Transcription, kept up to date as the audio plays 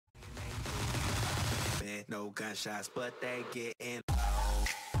No gunshots, but they getting low.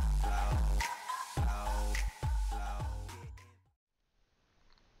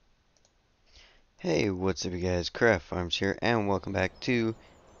 Hey, what's up you guys, Craft Farms here, and welcome back to,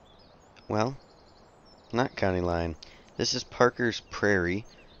 well, not County Line. This is Parker's Prairie.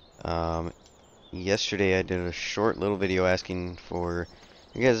 Yesterday I did a short little video asking for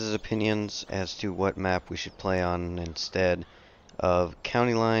you guys' opinions as to what map we should play on instead of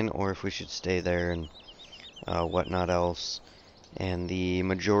County Line, or if we should stay there and whatnot else. And the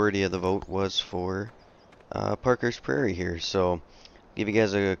majority of the vote was for Parker's Prairie here, so give you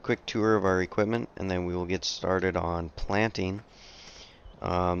guys a quick tour of our equipment and then we will get started on planting.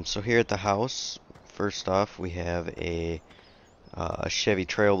 So here at the house, first off we have a Chevy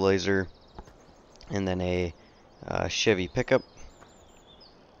Trailblazer and then a Chevy pickup,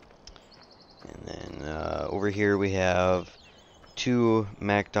 and then over here we have two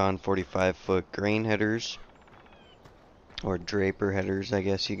Macdon 45-foot grain headers, or draper headers I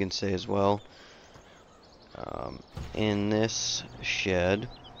guess you can say as well. In this shed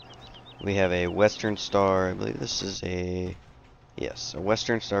we have a Western Star, I believe this is a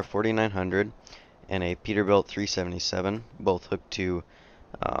Western Star 4900 and a Peterbilt 377, both hooked to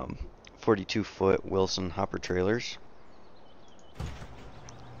 42-foot Wilson hopper trailers.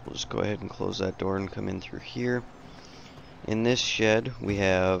 We'll just go ahead and close that door and come in through here. In this shed we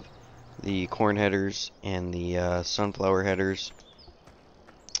have the corn headers and the sunflower headers,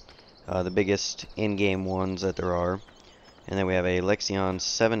 the biggest in-game ones that there are. And then we have a Lexion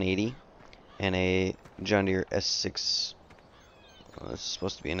 780 and a John Deere S6, well, it's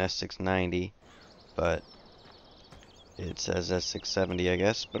supposed to be an S690, but it says S670 I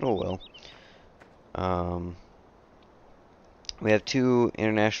guess, but oh well. We have two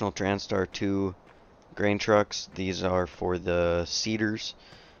International Transtar 2 grain trucks. These are for the seeders,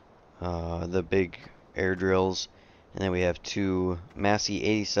 the big air drills. And then we have two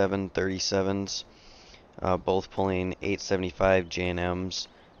Massey 8737s, both pulling 875 J&Ms,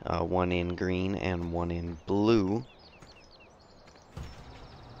 one in green and one in blue.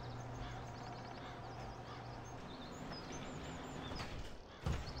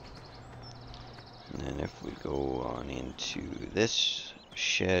 And then if we go on into this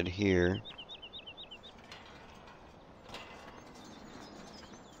shed here,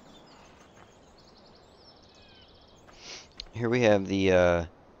 here we have the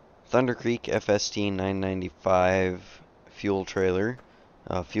Thunder Creek FS17 995 fuel trailer,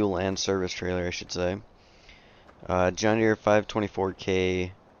 fuel and service trailer I should say. John Deere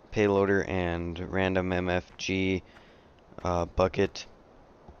 524K payloader and random MFG bucket.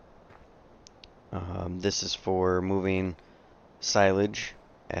 This is for moving silage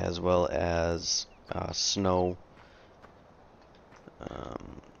as well as snow. I'll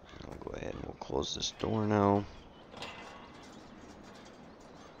go ahead and we'll close this door now,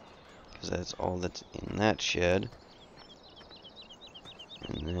 because that's all that's in that shed.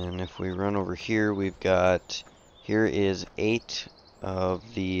 And then if we run over here, we've got, here is 8 of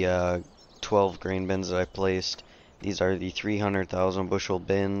the 12 grain bins that I placed. These are the 300,000 bushel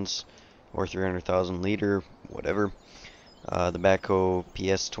bins, or 300,000 liter, whatever. The backhoe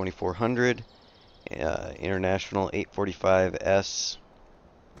PS 2400, International 845S,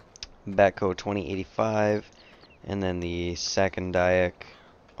 backhoe 2085, and then the Sack and Dyack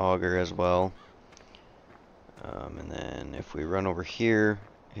auger as well. And then if we run over here,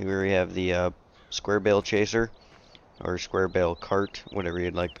 here we have the square bale chaser, or square bale cart, whatever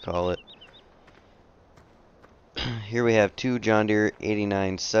you'd like to call it. Here we have two John Deere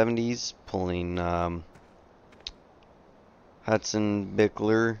 8970s pulling Hudson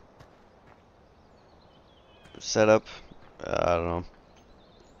Bickler setup. I don't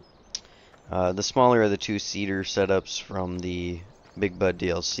know. The smaller of the two seeder setups from the Big Bud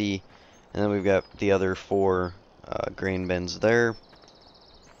DLC. And then we've got the other 4 grain bins there.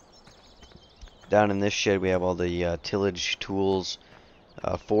 Down in this shed we have all the tillage tools.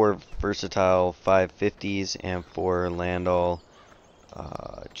 4 versatile 550s and 4 Landau.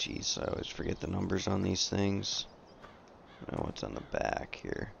 Geez, I always forget the numbers on these things. I don't know what's on the back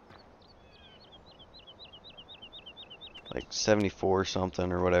here. Like 74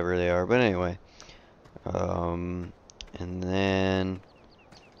 something or whatever they are. But anyway. And then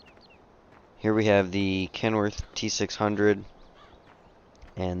here we have the Kenworth T600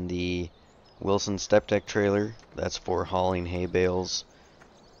 and the Wilson step deck trailer. That's for hauling hay bales.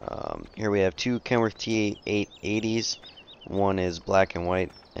 Here we have two Kenworth T880s. One is black and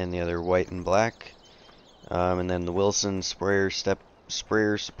white and the other white and black. And then the Wilson sprayer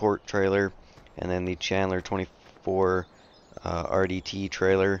support trailer, and then the Chandler 24 RDT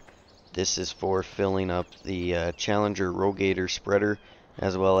trailer. This is for filling up the Challenger Rogator spreader,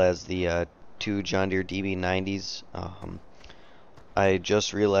 as well as the 2 John Deere DB90s. I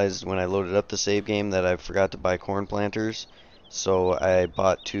just realized when I loaded up the save game that I forgot to buy corn planters, so I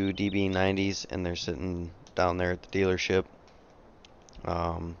bought 2 DB90s, and they're sitting down there at the dealership.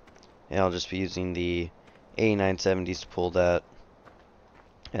 And I'll just be using the 8970s to pull that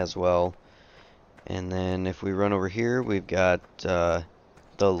as well. And then if we run over here, we've got the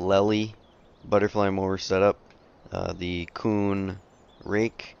Lely butterfly mower setup, the Kuhn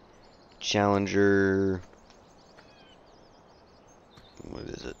rake, Challenger, what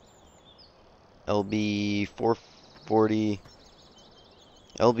is it? LB440,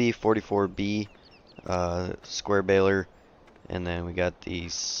 LB44B square baler, and then we got the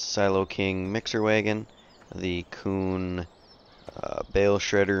Silo King mixer wagon, the Kuhn bale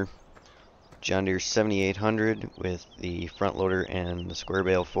shredder, John Deere 7800 with the front loader and the square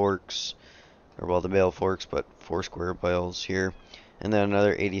bale forks, or well, the bale forks, but 4 square bales here, and then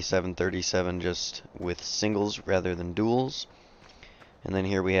another 8737 just with singles rather than duals. And then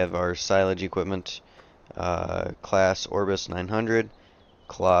here we have our silage equipment, Class Orbis 900,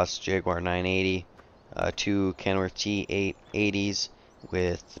 Claas Jaguar 980, 2 Kenworth T880s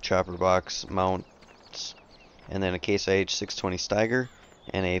with the chopper box mounts, and then a Case IH 620 Steiger,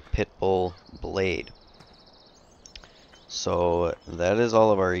 and a Pitbull blade. So that is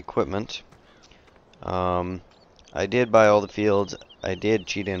all of our equipment. I did buy all the fields. I did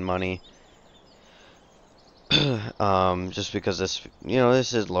cheat in money. Just because this,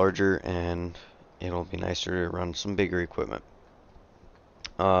 this is larger and it'll be nicer to run some bigger equipment.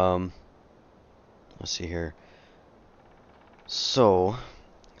 Let's see here. So,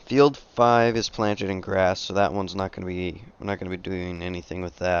 field 5 is planted in grass, so that one's not going to be, we're not going to be doing anything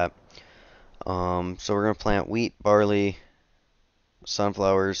with that. So we're going to plant wheat, barley,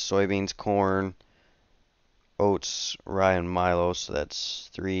 sunflowers, soybeans, corn, oats, rye, and milo. So that's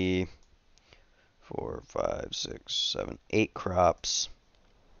 3, 4, 5, 6, 7, 8 crops.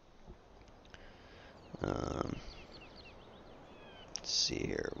 Let's see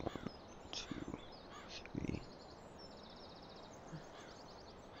here. 1, 2, 3.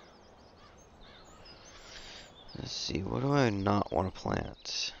 Let's see. What do I not want to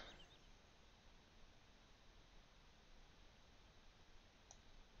plant?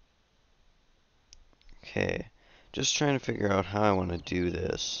 Okay. Just trying to figure out how I want to do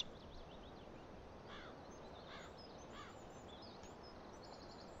this.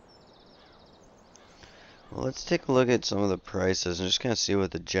 Well, let's take a look at some of the prices and just kind of see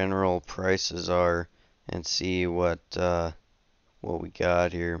what the general prices are and see what we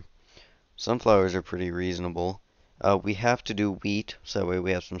got here. Sunflowers are pretty reasonable. We have to do wheat, so that way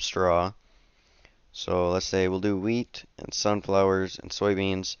we have some straw. So let's say we'll do wheat and sunflowers and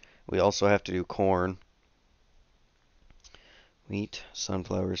soybeans. We also have to do corn. Wheat,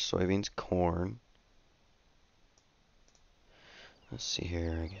 sunflowers, soybeans, corn. Let's see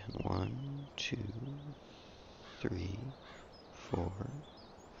here again. 1, 2, 3, 4,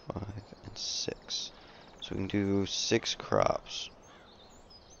 5, and 6. So we can do 6 crops.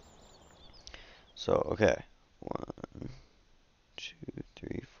 So, okay. 1, 2,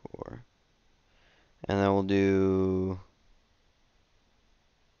 3, 4. And then we'll do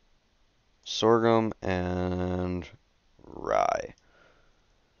sorghum and rye.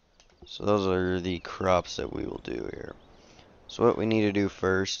 So those are the crops that we will do here. So what we need to do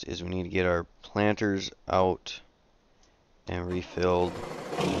first is we need to get our planters out and refilled,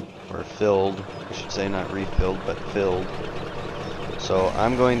 or filled, I should say, not refilled, but filled. So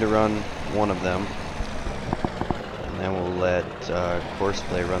I'm going to run one of them, and then we'll let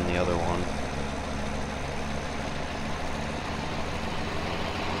Courseplay run the other one.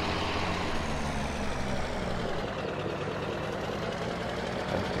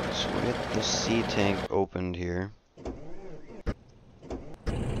 Okay, so we'll get the seed tank opened here.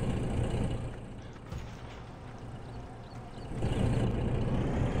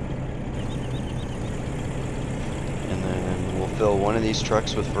 Fill one of these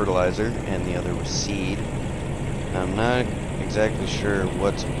trucks with fertilizer and the other with seed. I'm not exactly sure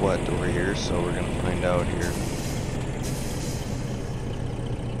what's what over here, so we're gonna find out here.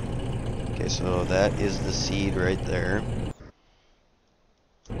 Okay, so that is the seed right there.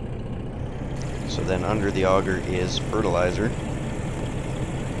 So then under the auger is fertilizer.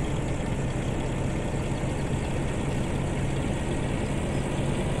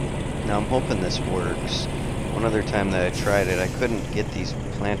 Now I'm hoping this works. One other time that I tried it, I couldn't get these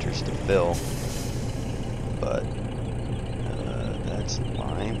planters to fill, but that's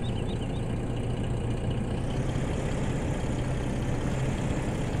lime.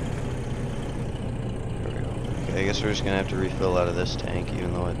 I guess we're just gonna have to refill out of this tank,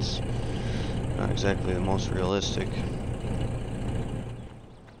 even though it's not exactly the most realistic.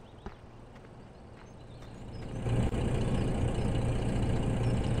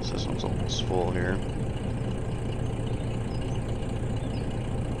 So this one's almost full here.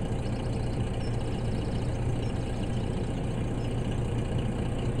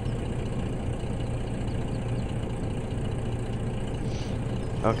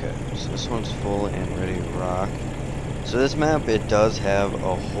 Okay, so this one's full and ready to rock. So this map, it does have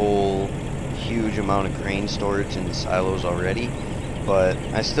a whole huge amount of grain storage in the silos already, but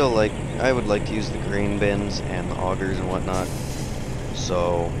I would like to use the grain bins and the augers and whatnot.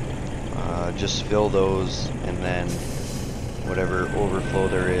 So just fill those, and then whatever overflow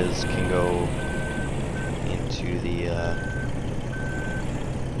there is can go into the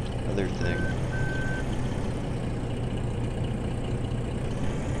other thing.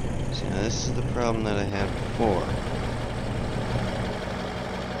 So now this is the problem that I had before.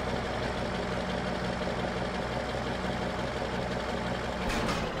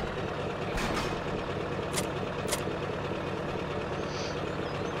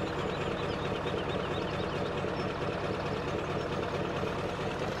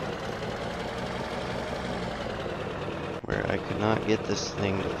 Where I could not get this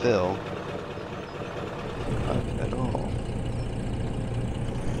thing to fill up at all.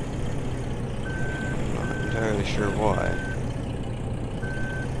 I'm not entirely sure why.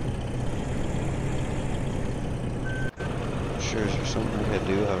 I'm sure is there something I could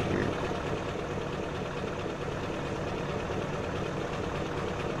do out here?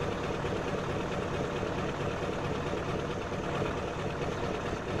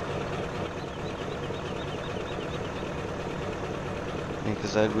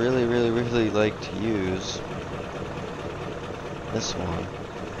 Because I'd really like to use this one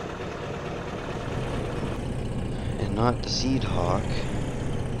and not the Seed Hawk,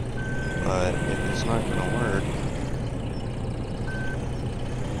 but if it's not gonna work,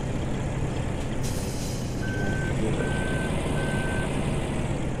 it won't be good.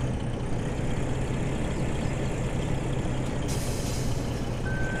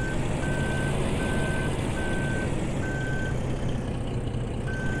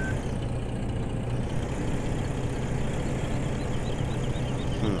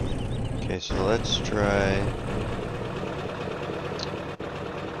 Okay, so let's try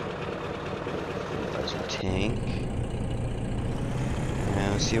fertilizer tank,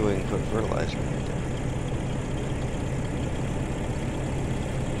 and let's see if we can put fertilizer right there.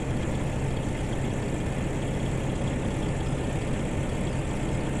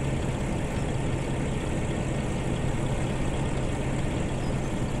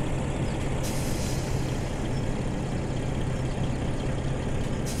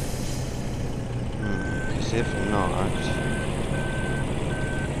 If not,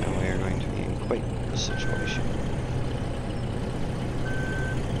 then we are going to be in quite the situation.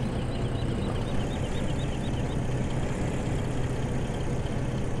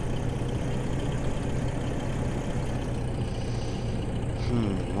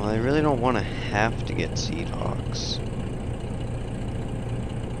 Well, I really don't want to have to get Seed Hawks,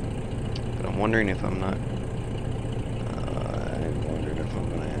 but I'm wondering if I'm not. I'm wondering if I'm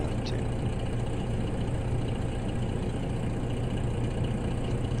going to have to.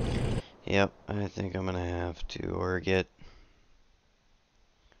 Yep, I think I'm gonna have to, or get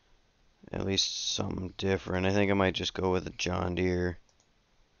at least something different. I think I might just go with a John Deere.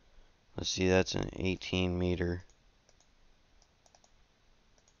 Let's see, that's an 18 meter.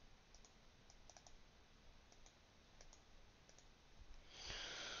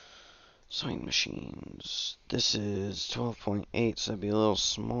 Sewing machines. This is 12.8, so that'd be a little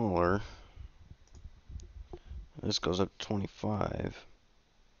smaller. This goes up to 25.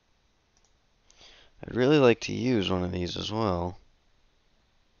 I'd really like to use one of these as well.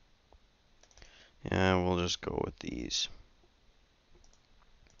 Yeah, we'll just go with these.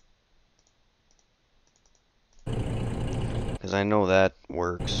 Because I know that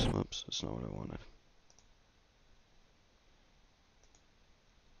works. Oops, that's not what I wanted.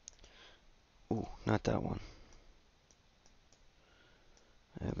 Ooh, not that one.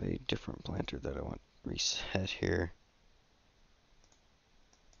 I have a different planter that I want reset here.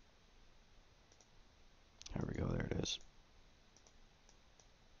 There we go, there it is.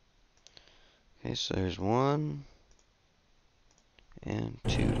 Okay, so there's 1 and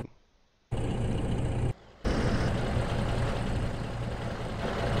 2. Okay,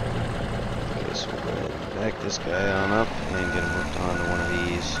 so we'll go ahead and back this guy on up and get him hooked onto one of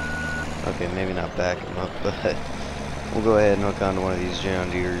these. Okay, maybe not back him up, but we'll go ahead and hook onto one of these John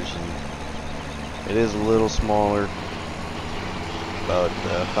Deeres and It is a little smaller, about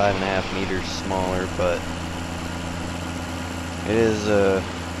 5.5 meters smaller, but it is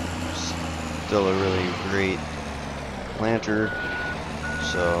still a really great planter.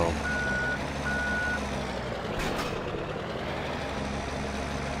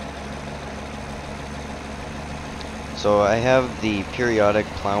 So I have the periodic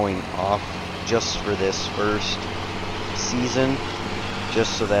plowing off just for this first season,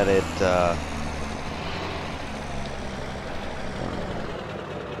 just so that it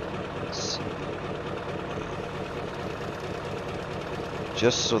let's see.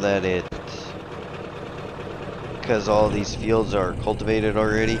 Just so that it, because all these fields are cultivated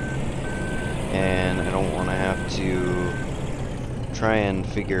already, and I don't want to have to try and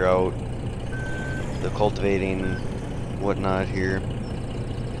figure out the cultivating whatnot here.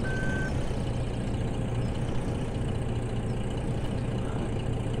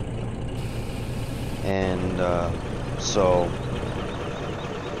 And so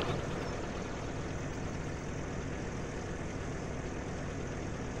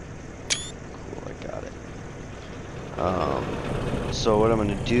cool, I got it. So what I'm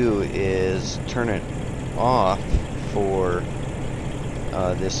going to do is turn it off for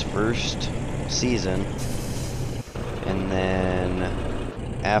this first season, and then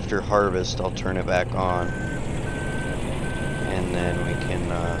after harvest I'll turn it back on, and then we can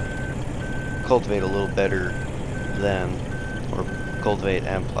cultivate a little better then, or cultivate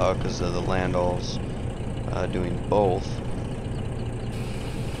and plow, because the land all's doing both.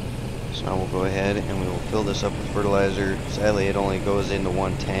 So now we'll go ahead and we will fill this up with fertilizer. Sadly it only goes into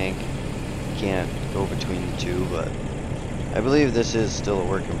one tank, you can't go between the two, but I believe this is still a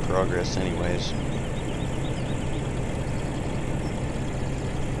work in progress anyways.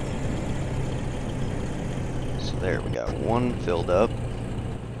 So there, we got one filled up.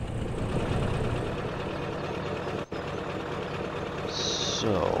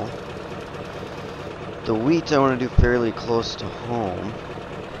 So the wheat I want to do fairly close to home,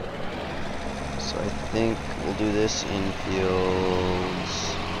 so I think we'll do this in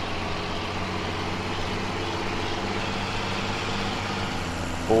fields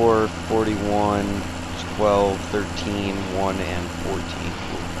 4, 41, 12, 13, 1, and 14.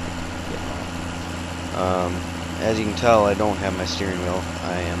 As you can tell, I don't have my steering wheel.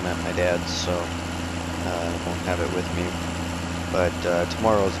 I am at my dad's, so I won't have it with me. But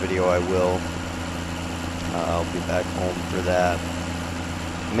tomorrow's video I will. I'll be back home for that.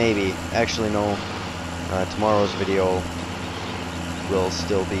 Maybe. Actually, no. Tomorrow's video will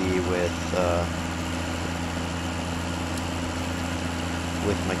still be with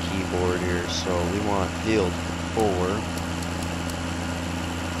my keyboard here. So we want field 4.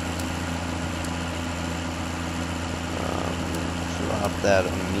 Drop that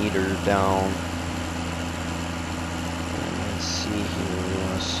a meter down. And let's see here. We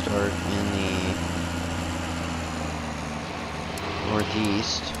want to start in the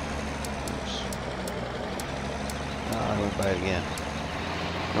northeast. Oops. I went by it again.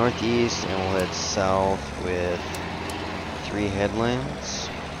 Northeast, and we'll head south with 3 headlands.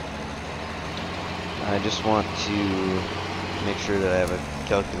 I just want to make sure that I have a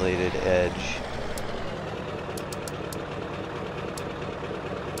calculated edge.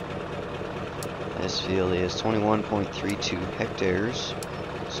 This field is 21.32 hectares,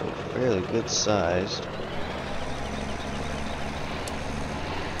 so fairly good sized.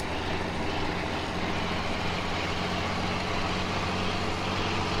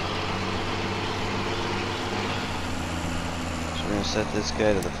 So we're going to set this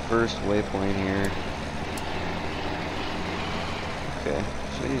guy to the first waypoint here. Okay,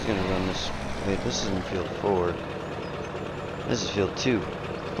 so he's going to run this. Wait, this isn't field 4. This is field 2.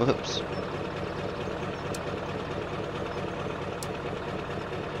 Whoops.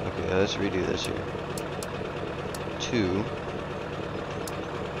 Okay, let's redo this here. 2.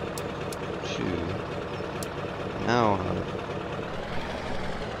 2. Now,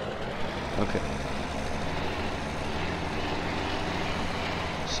 okay.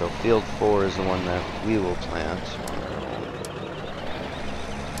 So field 4 is the one that we will plant on our own.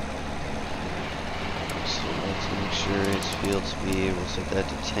 So let's make sure it's field speed. We'll set that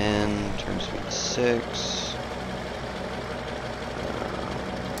to 10. Turn speed 6.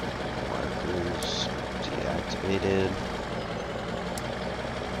 Deactivated.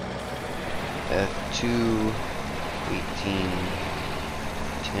 F2, 18,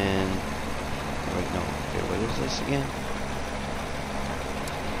 10. Wait, no. Okay, what is this again?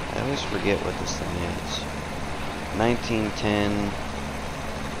 I always forget what this thing is. 1910,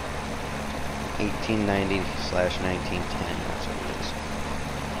 1890/1910. That's what it is.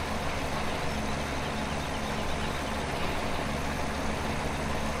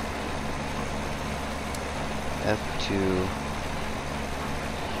 F2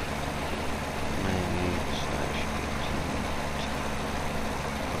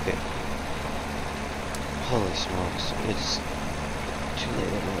 Okay. Holy smokes, it's too late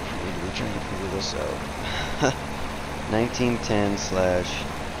at night for me to be trying to figure this out. 1910 slash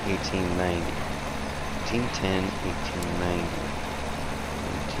 1890. 1910, 1890.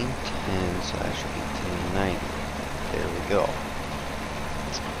 1910 slash 1890. There we go.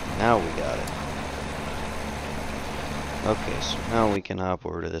 Now we got it. Okay, so now we can hop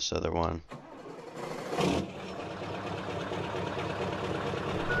over to this other one.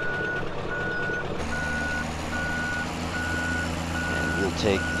 And we'll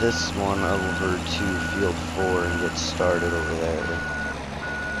take this one over to field 4 and get started over there.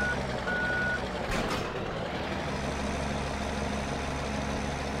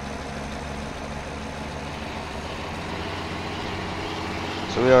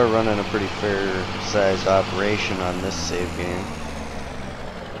 So we are running a pretty fair-sized operation on this save game,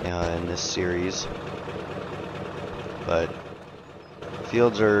 in this series, but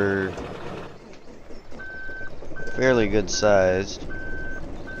fields are fairly good-sized.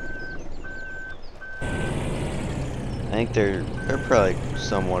 I think they're probably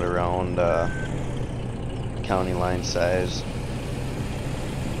somewhat around county line size.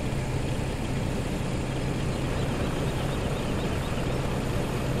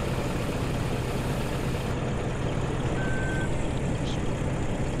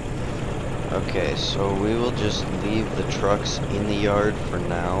 Okay, so we will just leave the trucks in the yard for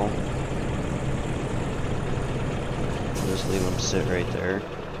now. Just leave them sit right there.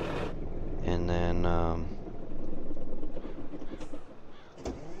 And then,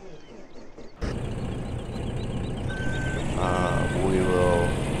 we will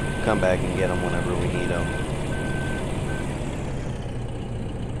come back and get them whenever we need them.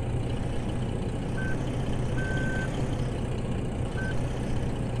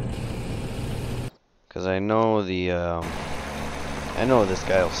 Because I know I know this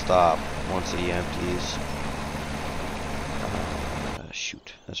guy will stop once he empties.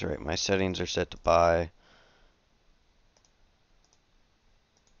 Shoot, that's right. My settings are set to buy.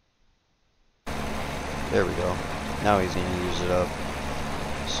 There we go. Now he's gonna use it up.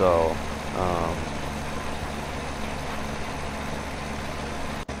 So,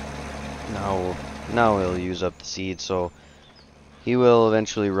 now he'll use up the seed. So he will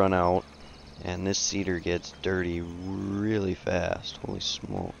eventually run out. And this seeder gets dirty really fast. Holy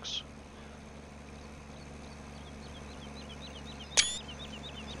smokes.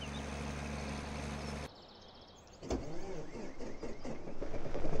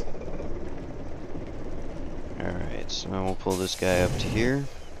 Alright, so now we'll pull this guy up to here.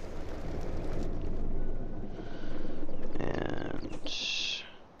 And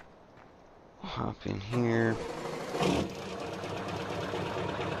hop in here.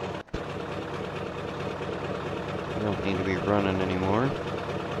 I don't need to be running anymore.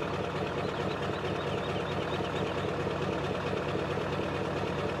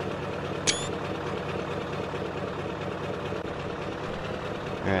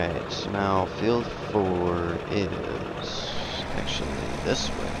 Alright, so now field 4 is actually this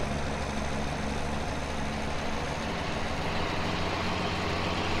way.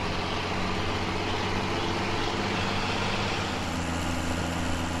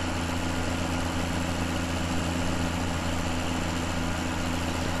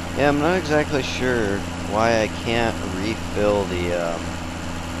 Yeah, I'm not exactly sure why I can't refill the,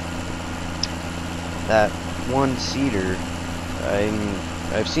 that one seeder.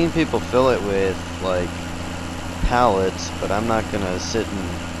 I've seen people fill it with, like, pallets, but I'm not gonna sit and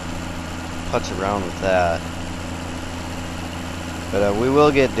putz around with that. But, we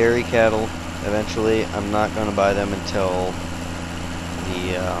will get dairy cattle eventually. I'm not gonna buy them until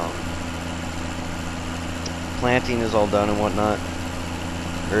the, planting is all done and whatnot.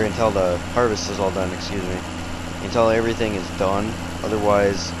 Or until the harvest is all done, excuse me. Until everything is done.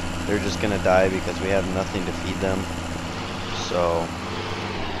 Otherwise, they're just gonna die because we have nothing to feed them. So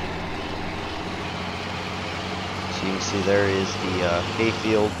you can see there is the hay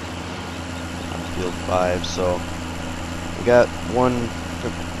field on field 5. So we got one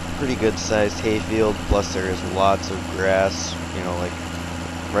pretty good sized hay field, plus there is lots of grass, you know, like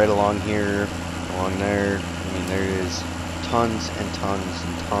right along here, along there. I mean, there is tons and tons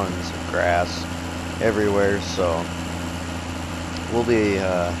and tons of grass everywhere, so we'll be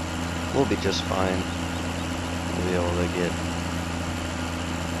just fine. We'll be able to get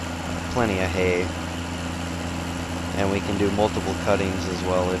plenty of hay, and we can do multiple cuttings as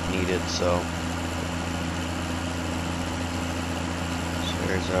well if needed. So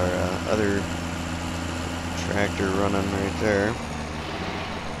there's our other tractor running right there.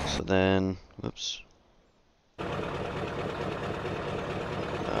 So then, whoops. I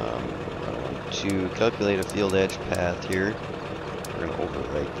want to calculate a field edge path here. We're going to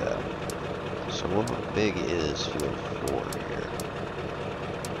overwrite that. So how big is field 4 here?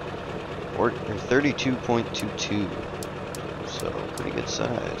 Or 32.22. So pretty good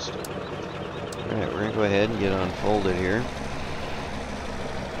sized. Alright, we're going to go ahead and get unfolded here.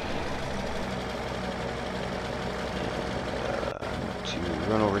 To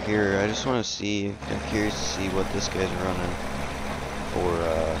run over here, I just want to see, I'm curious to see what this guy's running for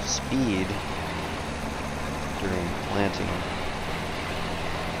speed during planting.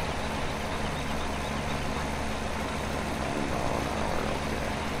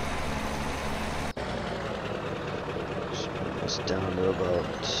 Down to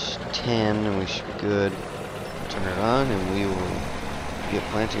about 10 and we should be good. Turn it on and we will get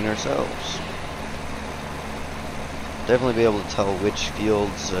planting ourselves. Definitely be able to tell which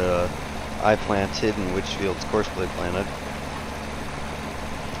fields I planted and which fields Courseplay planted.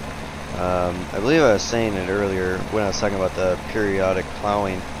 I believe I was saying it earlier when I was talking about the periodic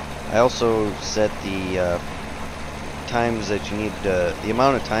plowing. I also set the times that you need to, the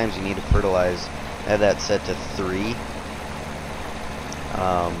amount of times you need to fertilize. I had that set to 3.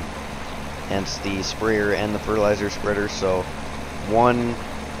 Hence the sprayer and the fertilizer spreader. So one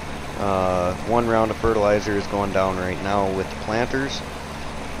round of fertilizer is going down right now with the planters,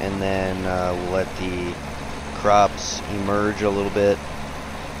 and then we'll let the crops emerge a little bit,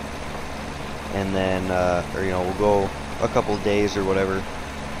 and then or we'll go a couple of days or whatever,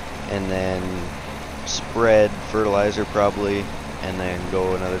 and then spread fertilizer probably, and then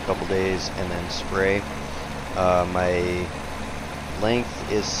go another couple days and then spray. My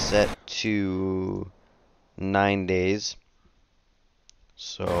length is set to 9 days,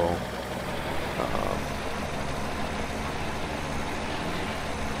 so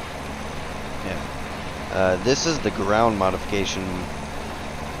yeah. This is the ground modification,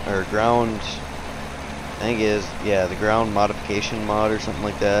 or ground, I think it is, yeah, the ground modification mod or something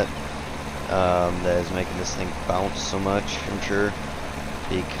like that, that is making this thing bounce so much, I'm sure,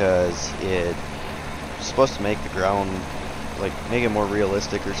 because it's supposed to make the ground, like, make it more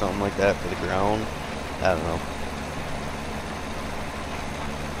realistic or something like that for the ground. I don't know.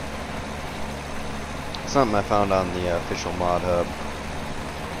 It's something I found on the official mod hub.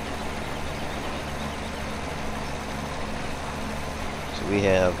 So we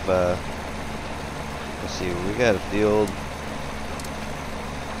have, let's see, we got a field.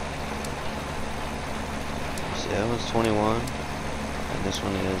 Let's see, that one's 21, and this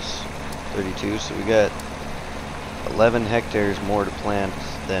one is 32, so we got 11 hectares more to plant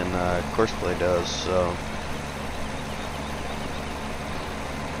than Courseplay does, so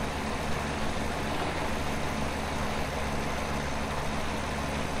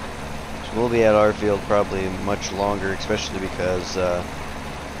we'll be at our field probably much longer, especially because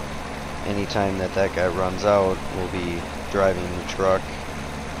anytime that guy runs out, we'll be driving the truck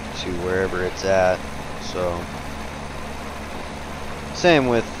to wherever it's at. So same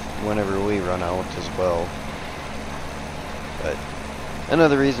with whenever we run out as well. But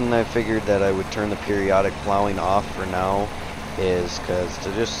another reason I figured that I would turn the periodic plowing off for now is because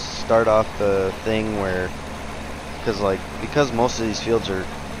to just start off the thing where, because most of these fields are,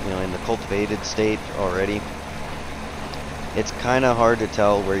 in the cultivated state already, it's kind of hard to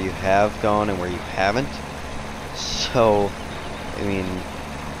tell where you have gone and where you haven't. So, I mean,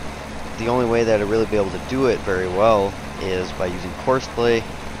 the only way that I'd really be able to do it very well is by using Courseplay,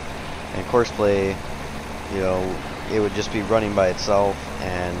 and Courseplay, it would just be running by itself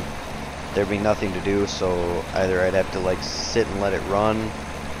and there'd be nothing to do, so either I'd have to sit and let it run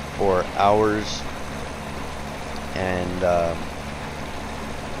for hours and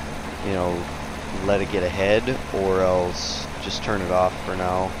let it get ahead, or else just turn it off for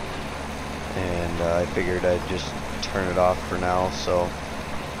now. And I figured I'd just turn it off for now, so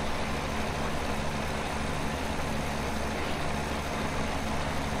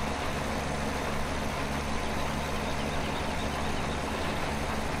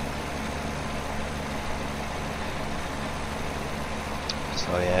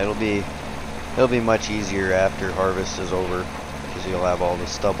yeah, it'll be much easier after harvest is over, because you'll have all the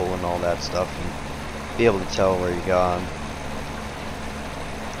stubble and all that stuff and be able to tell where you've gone.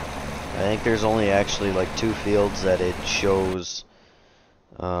 I think there's only actually 2 fields that it shows.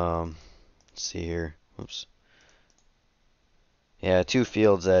 Let's see here. Oops. Yeah, 2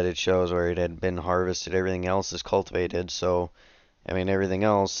 fields that it shows where it had been harvested. Everything else is cultivated, so I mean everything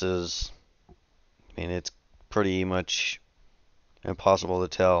else is, it's pretty much impossible to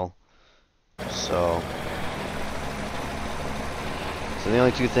tell. So So the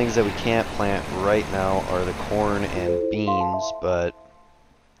only two things that we can't plant right now are the corn and beans, but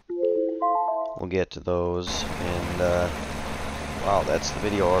we'll get to those. And wow, that's the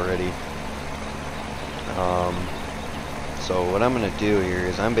video already. So what I'm going to do here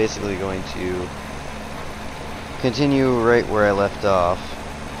is I'm basically going to continue right where I left off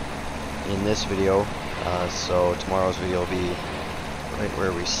in this video. So tomorrow's video will be right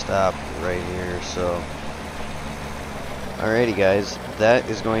where we stopped right here. So alrighty guys, that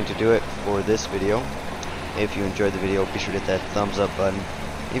is going to do it for this video. If you enjoyed the video, be sure to hit that thumbs up button.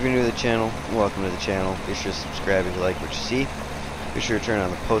 If you're new to the channel, welcome to the channel. Be sure to subscribe if you like what you see. Be sure to turn on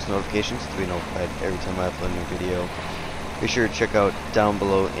the post notifications to be notified every time I upload a new video. Be sure to check out down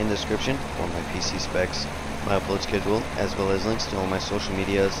below in the description for my PC specs, my upload schedule, as well as links to all my social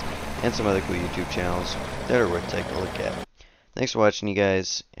medias and some other cool YouTube channels that are worth taking a look at. Thanks for watching, you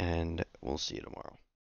guys, and we'll see you tomorrow.